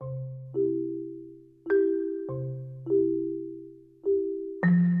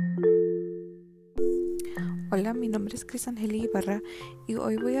Hola, mi nombre es Crisangeli Ibarra y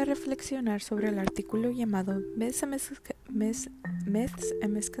hoy voy a reflexionar sobre el artículo llamado Myths and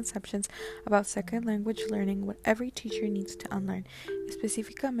Misconceptions about Second Language Learning What Every Teacher Needs to Unlearn.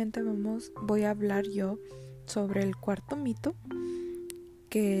 Específicamente voy a hablar yo sobre el cuarto mito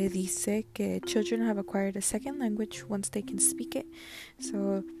que dice que children have acquired a second language once they can speak it.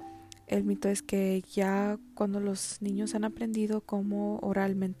 El mito es que ya cuando los niños han aprendido cómo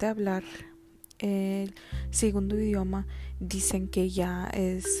oralmente hablar el segundo idioma, dicen que ya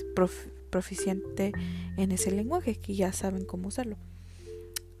es proficiente en ese lenguaje, que ya saben cómo usarlo.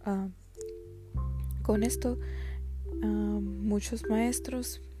 Con esto, muchos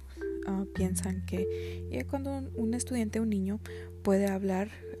maestros piensan que ya cuando un estudiante, un niño, puede hablar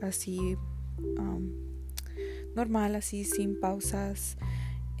así normal, así sin pausas,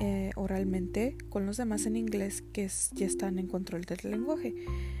 oralmente con los demás en inglés, que ya están en control del lenguaje.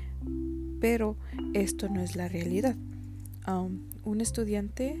 Pero esto no es la realidad. Un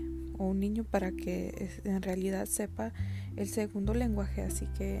estudiante o un niño, para que en realidad sepa el segundo lenguaje, así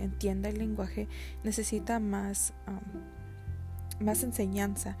que entienda el lenguaje, necesita más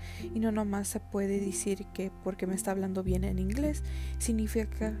enseñanza, y no nomás se puede decir que porque me está hablando bien en inglés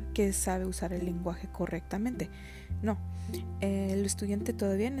significa que sabe usar el lenguaje correctamente. No, el estudiante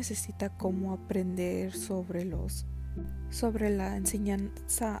todavía necesita cómo aprender sobre la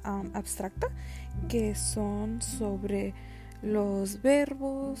enseñanza abstracta, que son sobre los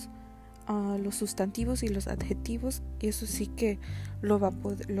verbos, los sustantivos y los adjetivos, y eso sí que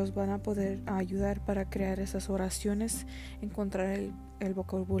los van a poder ayudar para crear esas oraciones, encontrar el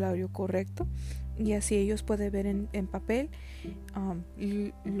vocabulario correcto, y así ellos pueden ver en papel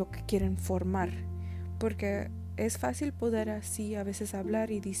lo que quieren formar, porque es fácil poder así a veces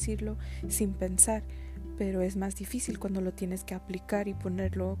hablar y decirlo sin pensar, pero es más difícil cuando lo tienes que aplicar y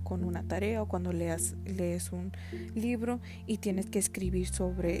ponerlo con una tarea, o cuando lees un libro y tienes que escribir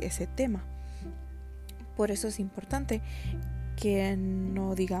sobre ese tema. Por eso es importante que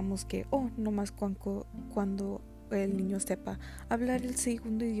no digamos que nomás cuando el niño sepa hablar el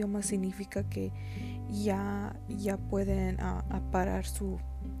segundo idioma significa que ya pueden parar su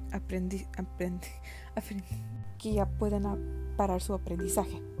que ya pueden parar su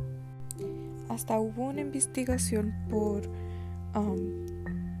aprendizaje. Hasta hubo una investigación por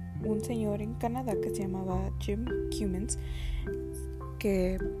un señor en Canadá que se llamaba Jim Cummins,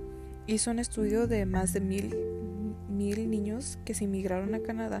 que hizo un estudio de más de 1,000 niños que se inmigraron a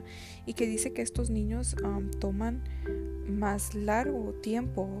Canadá, y que dice que estos niños toman más largo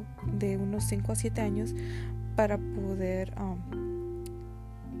tiempo, de unos 5 a 7 años, para poder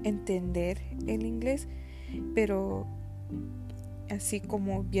entender el inglés, pero así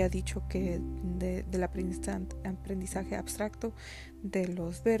como había dicho que del aprendizaje abstracto, de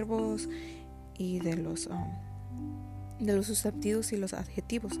los verbos y de los sustantivos y los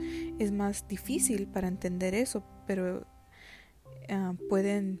adjetivos, es más difícil para entender eso, pero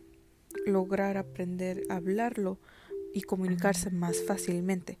pueden lograr aprender a hablarlo y comunicarse más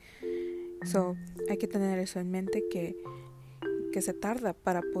fácilmente. Hay que tener eso en mente, que se tarda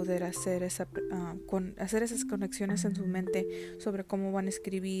para poder hacer hacer esas conexiones en su mente sobre cómo van a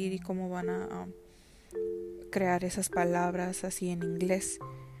escribir y cómo van a crear esas palabras así en inglés.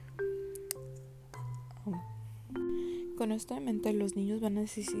 Con esto en mente, los niños van a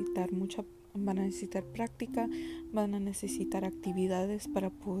necesitar práctica, van a necesitar actividades para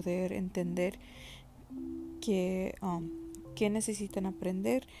poder entender qué necesitan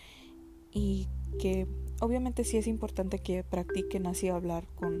aprender, y que obviamente sí es importante que practiquen así hablar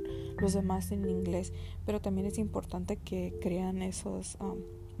con los demás en inglés, pero también es importante que crean esas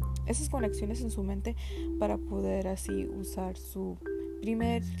conexiones en su mente para poder así usar su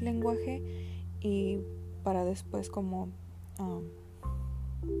primer lenguaje, y para después como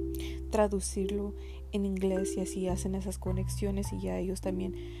traducirlo en inglés, y así hacen esas conexiones, y ya ellos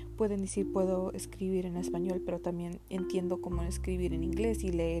también pueden decir: puedo escribir en español, pero también entiendo cómo escribir en inglés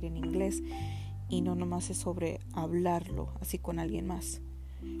y leer en inglés, y no nomás es sobre hablarlo así con alguien más.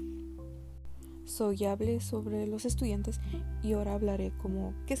 Ya hablé sobre los estudiantes, y ahora hablaré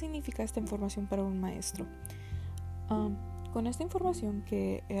como qué significa esta información para un maestro. Con esta información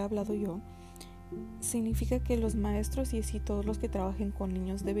que he hablado yo, significa que los maestros y así todos los que trabajen con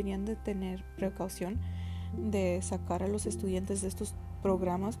niños deberían de tener precaución de sacar a los estudiantes de estos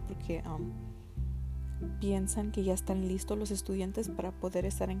programas, porque piensan que ya están listos los estudiantes para poder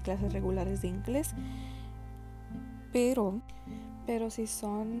estar en clases regulares de inglés, pero si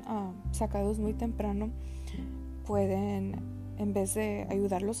son sacados muy temprano, pueden, en vez de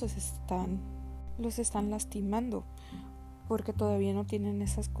ayudarlos, los están lastimando, porque todavía no tienen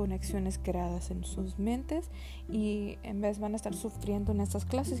esas conexiones creadas en sus mentes y en vez van a estar sufriendo en estas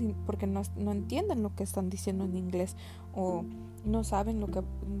clases porque no entienden lo que están diciendo en inglés o no saben lo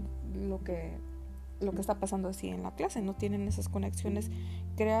que está pasando así en la clase, no tienen esas conexiones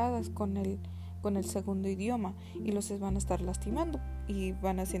creadas con el segundo idioma y los van a estar lastimando y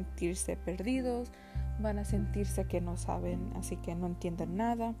van a sentirse perdidos, van a sentirse que no saben, así que no entienden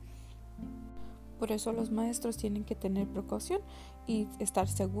nada. Por eso los maestros tienen que tener precaución y estar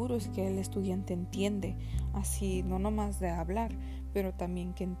seguros que el estudiante entiende, así no nomás de hablar, pero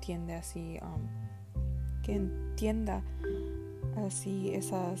también que entiende así, que entienda así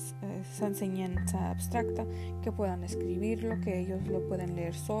esa enseñanza abstracta, que puedan escribirlo, que ellos lo pueden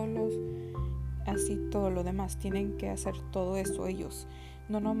leer solos, así todo lo demás. Tienen que hacer todo eso ellos.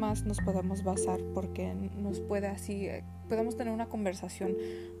 No nomás nos podemos basar porque podemos tener una conversación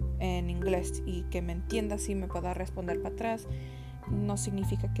en inglés y que me entienda así me pueda responder para atrás, no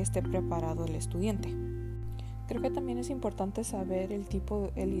significa que esté preparado el estudiante. Creo que también es importante saber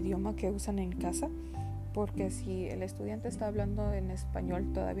el idioma que usan en casa, porque si el estudiante está hablando en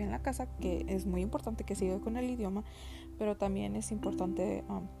español todavía en la casa, que es muy importante que siga con el idioma, pero también es importante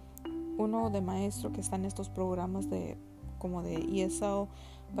uno de maestro que está en estos programas como de ESL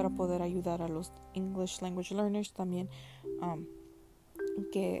para poder ayudar a los English Language Learners también,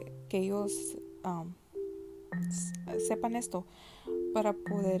 que ellos sepan esto para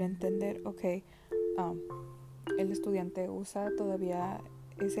poder entender, el estudiante usa todavía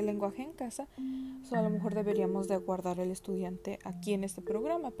ese lenguaje en casa, a lo mejor deberíamos de guardar el estudiante aquí en este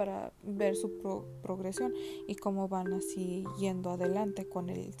programa para ver su progresión y cómo van así yendo adelante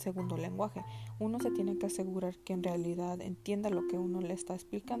con el segundo lenguaje. Uno se tiene que asegurar que en realidad entienda lo que uno le está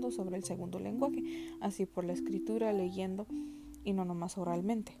explicando sobre el segundo lenguaje, así por la escritura, leyendo y no nomás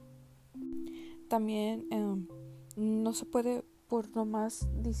oralmente. También no se puede por nomás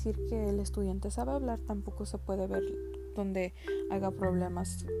decir que el estudiante sabe hablar, tampoco se puede ver donde haga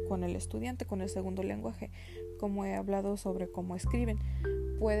problemas con el estudiante, con el segundo lenguaje. Como he hablado sobre cómo escriben,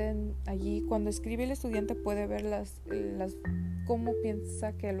 allí cuando escribe el estudiante puede ver cómo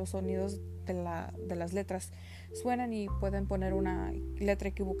piensa que los sonidos de las letras suenan y pueden poner una letra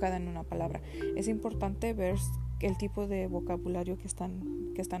equivocada en una palabra. Es importante ver el tipo de vocabulario que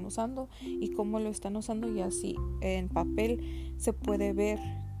están usando y cómo lo están usando, y así en papel se puede ver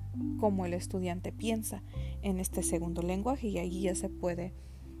cómo el estudiante piensa en este segundo lenguaje, y allí ya se puede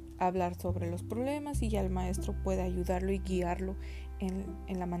hablar sobre los problemas y ya el maestro puede ayudarlo y guiarlo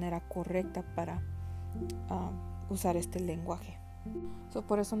en la manera correcta para usar este lenguaje.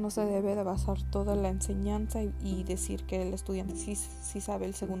 Por eso no se debe de basar toda la enseñanza y decir que el estudiante sí sabe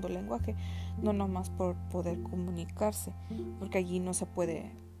el segundo lenguaje, no nomás por poder comunicarse, porque allí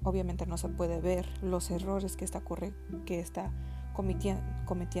obviamente no se puede ver los errores que está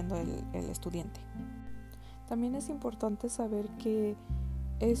cometiendo el estudiante. También es importante saber que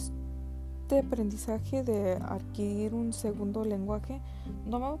este aprendizaje de adquirir un segundo lenguaje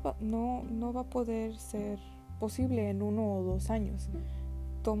no va a poder ser posible en 1 o 2 años.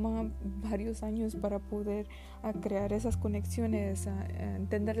 Toma varios años para poder crear esas conexiones, a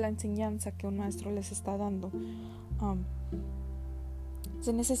entender la enseñanza que un maestro les está dando.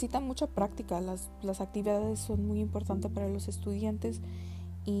 Se necesita mucha práctica. Las actividades son muy importantes para los estudiantes,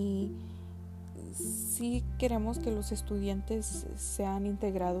 y si queremos que los estudiantes sean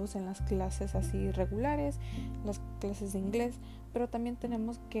integrados en las clases así regulares, las clases de inglés, pero también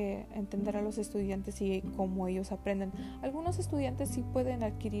tenemos que entender a los estudiantes y cómo ellos aprenden. Algunos estudiantes sí pueden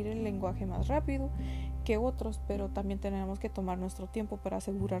adquirir el lenguaje más rápido que otros, pero también tenemos que tomar nuestro tiempo para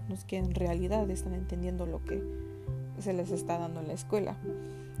asegurarnos que en realidad están entendiendo lo que se les está dando en la escuela.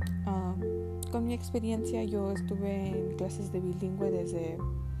 Con mi experiencia, yo estuve en clases de bilingüe desde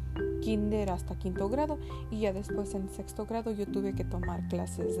kinder hasta 5º grado, y ya después en 6º grado yo tuve que tomar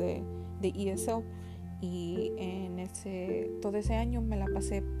clases de ESL, y todo ese año me la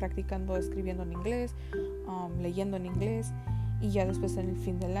pasé practicando, escribiendo en inglés, leyendo en inglés, y ya después en el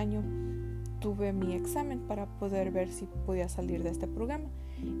fin del año tuve mi examen para poder ver si podía salir de este programa,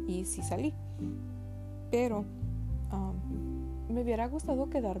 y sí salí, pero me hubiera gustado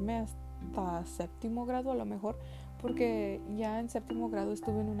quedarme hasta 7º grado a lo mejor, porque ya en 7º grado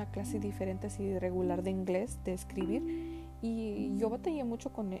estuve en una clase diferente así regular de inglés, de escribir, y yo batallé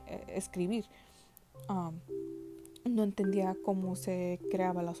mucho con escribir. No entendía cómo se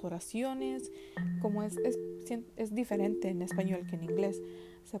creaban las oraciones, cómo es diferente en español que en inglés.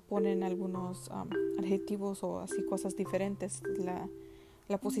 Se ponen algunos adjetivos o así cosas diferentes,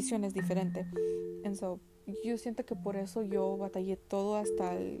 la posición es diferente. yo siento que por eso yo batallé todo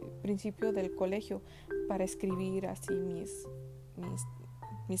hasta el principio del colegio para escribir así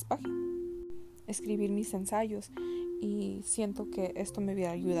mis páginas, escribir mis ensayos, y siento que esto me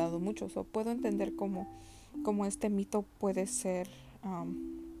hubiera ayudado mucho. Puedo entender cómo este mito puede ser,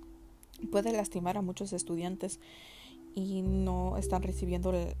 puede lastimar a muchos estudiantes y no están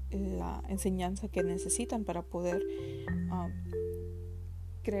recibiendo la enseñanza que necesitan para poder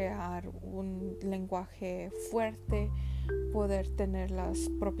crear un lenguaje fuerte, poder tener las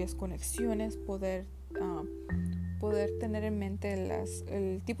propias conexiones, poder tener en mente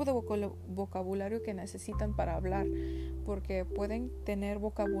el tipo de vocabulario que necesitan para hablar, porque pueden tener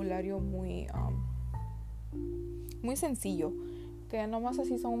vocabulario muy sencillo, que nomás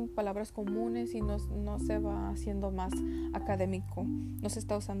así son palabras comunes y no se va haciendo más académico, no se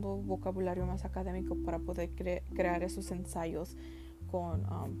está usando vocabulario más académico para poder crear esos ensayos con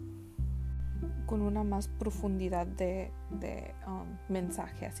una más profundidad de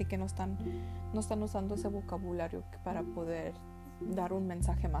mensaje, así que no están usando ese vocabulario para poder dar un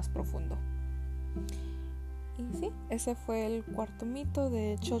mensaje más profundo. Y sí, ese fue el cuarto mito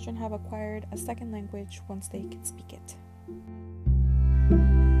de Children have acquired a second language once they can speak it.